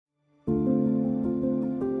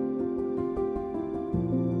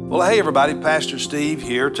Well, hey everybody, Pastor Steve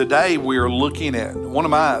here. Today we are looking at one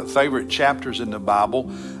of my favorite chapters in the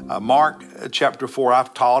Bible, Mark chapter 4.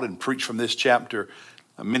 I've taught and preached from this chapter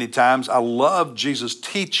many times. I love Jesus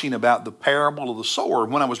teaching about the parable of the sower.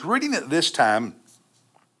 When I was reading it this time,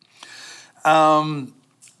 I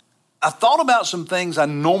thought about some things I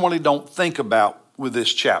normally don't think about with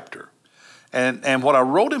this chapter. And what I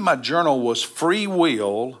wrote in my journal was free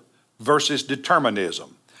will versus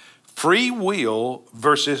determinism. Free will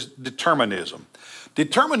versus determinism.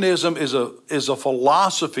 Determinism is a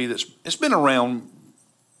philosophy it's been around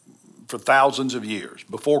for thousands of years,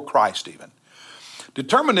 before Christ even.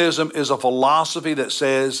 Determinism is a philosophy that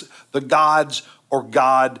says the gods or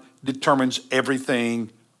God determines everything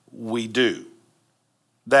we do.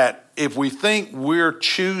 That if we think we're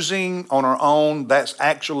choosing on our own, that's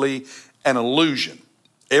actually an illusion.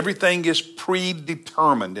 Everything is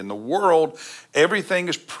predetermined in the world. Everything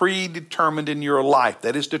is predetermined in your life.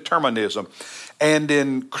 That is determinism. And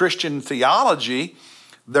in Christian theology,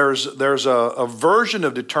 there's a version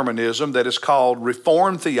of determinism that is called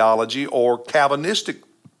Reformed theology or Calvinistic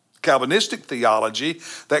theology,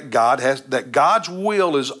 that God's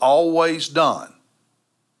will is always done.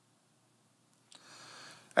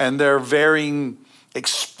 And there are varying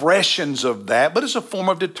expressions of that, but it's a form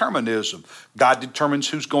of determinism. God determines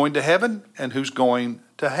who's going to heaven and who's going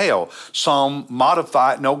to hell. Some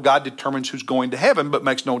modify it. No, God determines who's going to heaven, but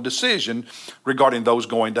makes no decision regarding those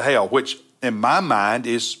going to hell, which in my mind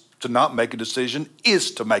is to not make a decision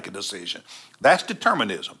is to make a decision. That's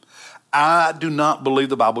determinism. I do not believe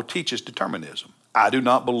the Bible teaches determinism. I do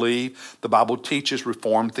not believe the Bible teaches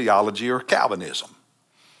Reformed theology or Calvinism.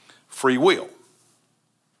 Free will.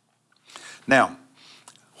 Now,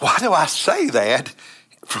 why do I say that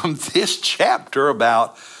from this chapter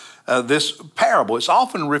about this parable? It's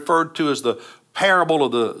often referred to as the parable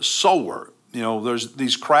of the sower. You know, there's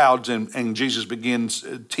these crowds and Jesus begins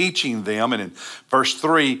teaching them. And in verse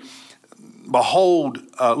 3, behold,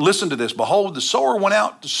 listen to this. Behold, the sower went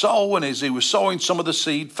out to sow, and as he was sowing, some of the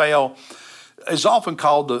seed fell. It's often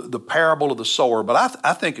called the parable of the sower, but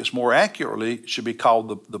I think it's more accurately should be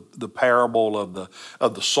called the parable of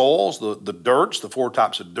the soils, the dirts, the four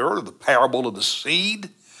types of dirt, or the parable of the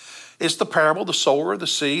seed. It's the parable of the sower, the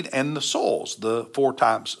seed, and the soils, the four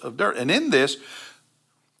types of dirt. And in this,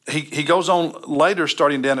 he goes on later,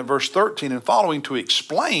 starting down at verse 13 and following, to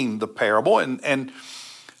explain the parable. And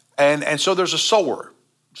so there's a sower.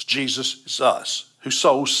 It's Jesus, it's us, who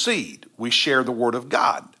sows seed. We share the word of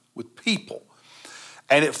God with people.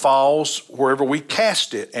 And it falls wherever we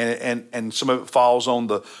cast it, and some of it falls on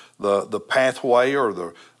the pathway or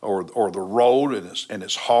the road, and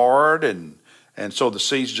it's hard, and so the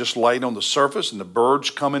seed's just laid on the surface, and the birds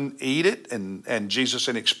come and eat it, and Jesus,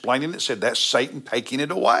 in explaining it, said that's Satan taking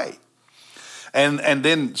it away. And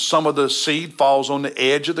then some of the seed falls on the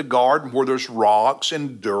edge of the garden where there's rocks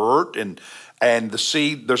and dirt, and the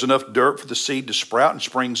seed, there's enough dirt for the seed to sprout and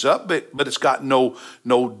springs up, but it's got no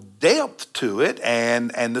depth to it,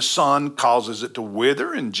 and the sun causes it to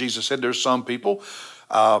wither. And Jesus said there's some people,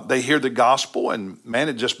 they hear the gospel, and man,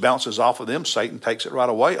 it just bounces off of them. Satan takes it right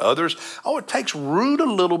away. Others, it takes root a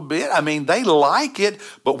little bit. I mean, they like it,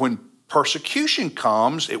 but when persecution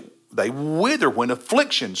comes, they wither. When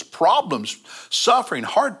afflictions, problems, suffering,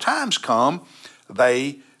 hard times come,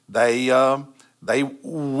 they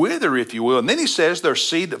wither, if you will. And then he says there's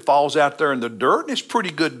seed that falls out there in the dirt, and it's pretty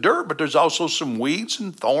good dirt, but there's also some weeds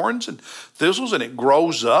and thorns and thistles, and it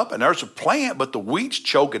grows up, and there's a plant, but the weeds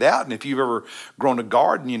choke it out. And if you've ever grown a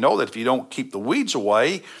garden, you know that if you don't keep the weeds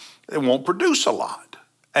away, it won't produce a lot.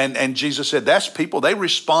 And Jesus said that's people, they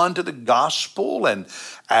respond to the gospel, and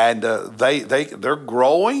they're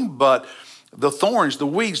growing, but the thorns, the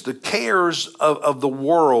weeds, the cares of the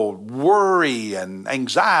world, worry and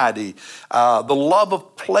anxiety, the love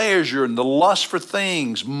of pleasure and the lust for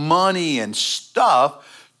things, money and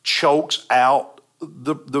stuff chokes out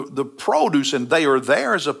the produce, and they are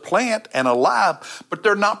there as a plant and alive, but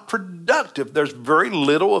they're not productive. There's very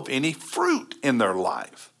little of any fruit in their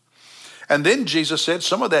life. And then Jesus said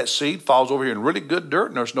some of that seed falls over here in really good dirt,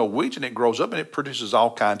 and there's no weeds, and it grows up and it produces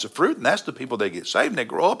all kinds of fruit, and that's the people that get saved and they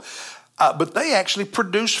grow up. But they actually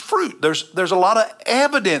produce fruit. There's a lot of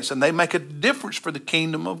evidence, and they make a difference for the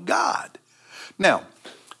kingdom of God. Now,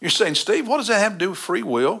 you're saying, Steve, what does that have to do with free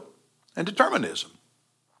will and determinism?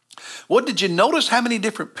 Well, did you notice how many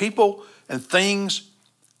different people and things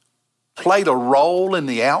played a role in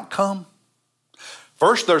the outcome?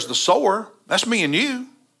 First, there's the sower. That's me and you.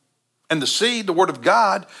 And the seed, the word of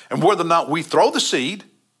God, and whether or not we throw the seed,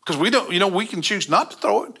 because we don't, we can choose not to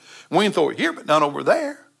throw it. We can throw it here, but not over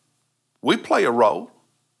there. We play a role.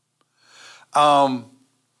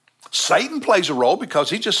 Satan plays a role because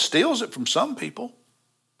he just steals it from some people.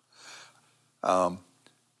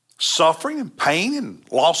 Suffering and pain and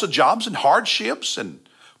loss of jobs and hardships and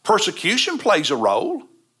persecution plays a role,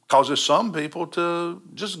 causes some people to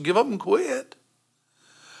just give up and quit.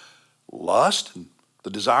 Lust and the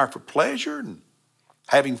desire for pleasure and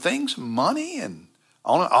having things, money and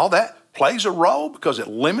all that plays a role because it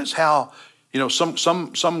limits how,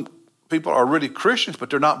 some people are really Christians, but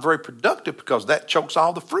they're not very productive because that chokes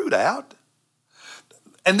all the fruit out.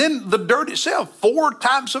 And then the dirt itself, 4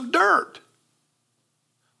 types of dirt,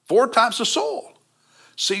 4 types of soil.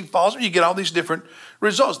 Seed falls, you get all these different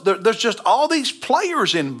results. There's just all these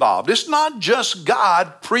players involved. It's not just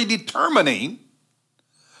God predetermining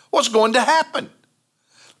what's going to happen.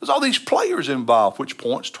 There's all these players involved, which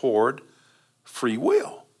points toward free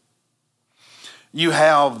will. You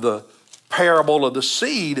have the parable of the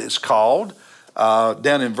seed, it's called,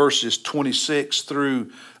 down in verses 26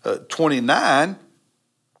 through 29.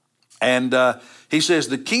 And he says,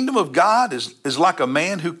 the kingdom of God is like a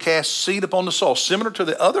man who casts seed upon the soil, similar to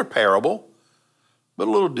the other parable, but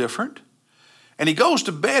a little different. And he goes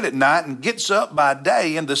to bed at night and gets up by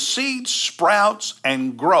day, and the seed sprouts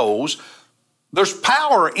and grows. There's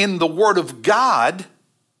power in the word of God.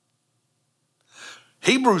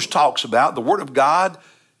 Hebrews talks about the word of God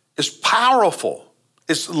is powerful.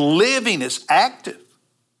 It's living. It's active.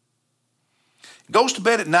 He goes to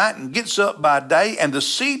bed at night and gets up by day, and the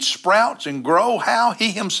seed sprouts and grow. How?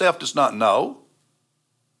 He himself does not know.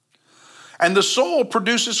 And the soil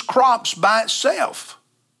produces crops by itself.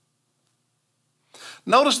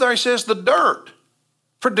 Notice there he says the dirt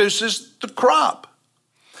produces the crop.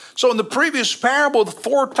 So in the previous parable, the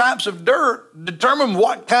 4 types of dirt determine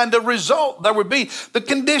what kind of result there would be. The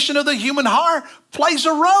condition of the human heart plays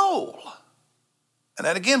a role. And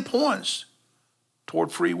that again points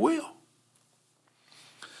toward free will.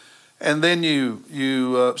 And then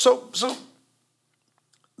so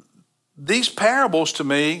these parables to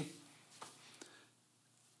me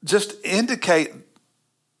just indicate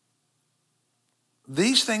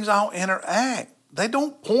these things all interact. They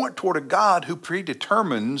don't point toward a God who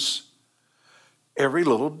predetermines every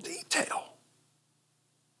little detail.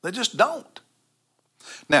 They just don't.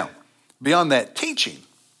 Now, beyond that teaching,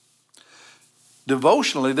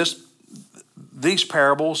 devotionally, these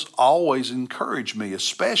parables always encourage me,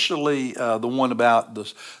 especially the one about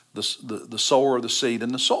the sower of the seed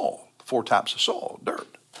and the soil, 4 types of soil, dirt.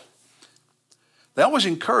 They always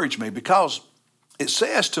encourage me because it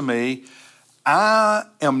says to me, I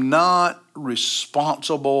am not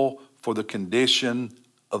responsible for the condition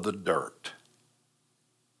of the dirt.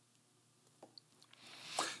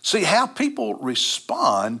 See, how people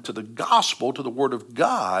respond to the gospel, to the word of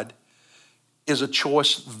God, is a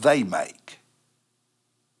choice they make.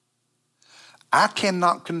 I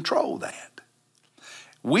cannot control that.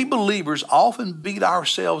 We believers often beat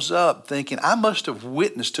ourselves up thinking, I must have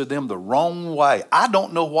witnessed to them the wrong way. I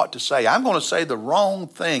don't know what to say. I'm going to say the wrong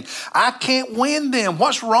thing. I can't win them.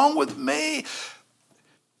 What's wrong with me?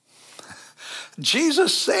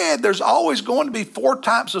 Jesus said there's always going to be 4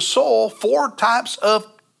 types of soil, 4 types of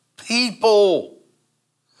people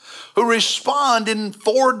who respond in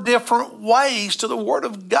 4 different ways to the word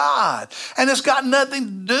of God. And it's got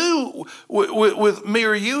nothing to do with me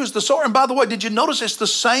or you as the sower. And by the way, did you notice it's the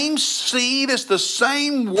same seed, it's the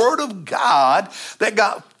same word of God that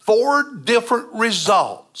got 4 different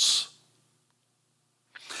results.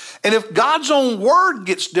 And if God's own word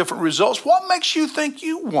gets different results, what makes you think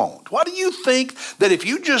you won't? Why do you think that if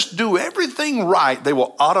you just do everything right, they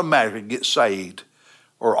will automatically get saved?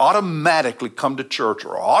 Or automatically come to church,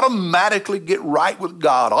 or automatically get right with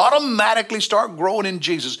God, automatically start growing in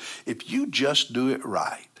Jesus if you just do it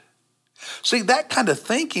right. See, that kind of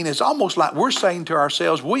thinking is almost like we're saying to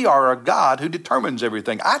ourselves, we are a God who determines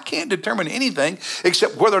everything. I can't determine anything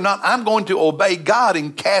except whether or not I'm going to obey God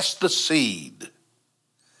and cast the seed.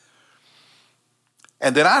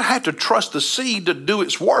 And then I have to trust the seed to do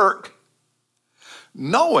its work,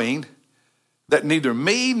 knowing that neither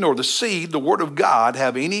me nor the seed, the word of God,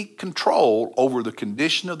 have any control over the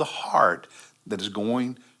condition of the heart that is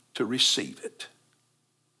going to receive it.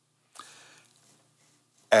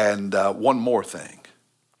 And one more thing.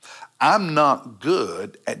 I'm not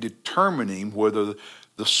good at determining whether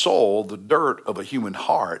the soil, the dirt of a human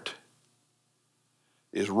heart,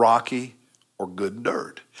 is rocky or good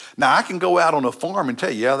dirt. Now, I can go out on a farm and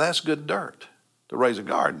tell you, yeah, that's good dirt to raise a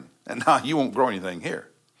garden. And now you won't grow anything here.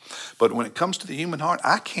 But when it comes to the human heart,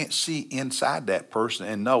 I can't see inside that person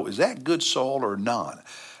and know, is that good soil or not?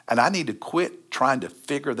 And I need to quit trying to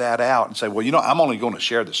figure that out and say, well, you know, I'm only going to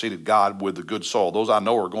share the seed of God with the good soil. Those I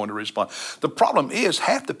know are going to respond. The problem is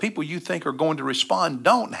half the people you think are going to respond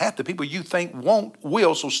don't. And half the people you think won't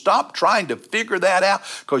will. So stop trying to figure that out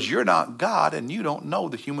because you're not God and you don't know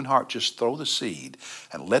the human heart. Just throw the seed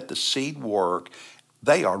and let the seed work.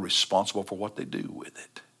 They are responsible for what they do with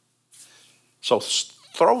it. So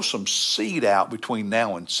throw some seed out between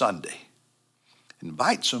now and Sunday.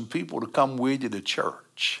 Invite some people to come with you to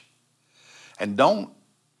church. And don't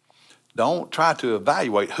try to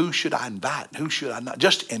evaluate who should I invite and who should I not.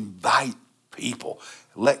 Just invite people.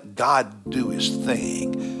 Let God do his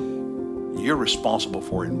thing. You're responsible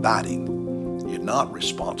for inviting. You're not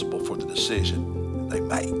responsible for the decision they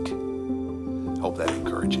make. Hope that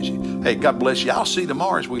encourages you. Hey, God bless you. I'll see you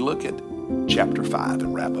tomorrow as we look at chapter 5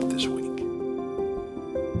 and wrap up this week.